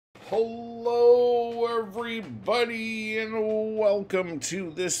Hello everybody and welcome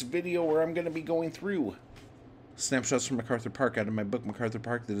to this video where I'm going to be going through snapshots from MacArthur Park out of my book MacArthur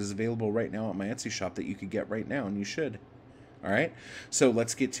Park that is available right now at my Etsy shop that you could get right now, and you should. Alright, so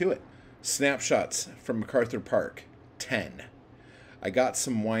let's get to it. Snapshots from MacArthur Park 10. I got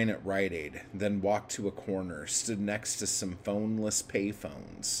some wine at Rite Aid, then walked to a corner, stood next to some phoneless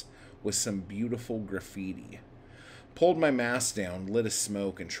payphones with some beautiful graffiti. Pulled my mask down, lit a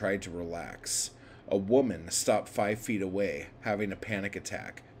smoke, and tried to relax. A woman stopped 5 feet away, having a panic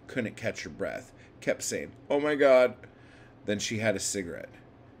attack. Couldn't catch her breath. Kept saying, "Oh my God." Then she had a cigarette,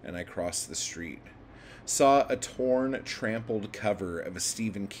 and I crossed the street. Saw a torn, trampled cover of a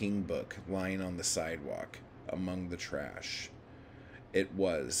Stephen King book lying on the sidewalk, among the trash. It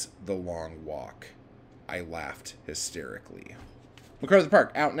was The Long Walk. I laughed hysterically. MacArthur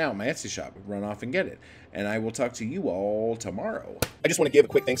Park, out now, my Etsy shop. Run off and get it. And I will talk to you all tomorrow. I just want to give a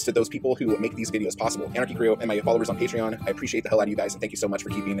quick thanks to those people who make these videos possible. Anarchy Crew and my followers on Patreon. I appreciate the hell out of you guys, and thank you so much for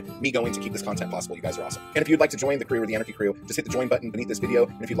keeping me going to keep this content possible. You guys are awesome. And if you'd like to join the crew or the Anarchy Crew, just hit the join button beneath this video.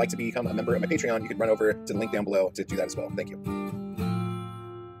 And if you'd like to become a member of my Patreon, you can run over to the link down below to do that as well. Thank you.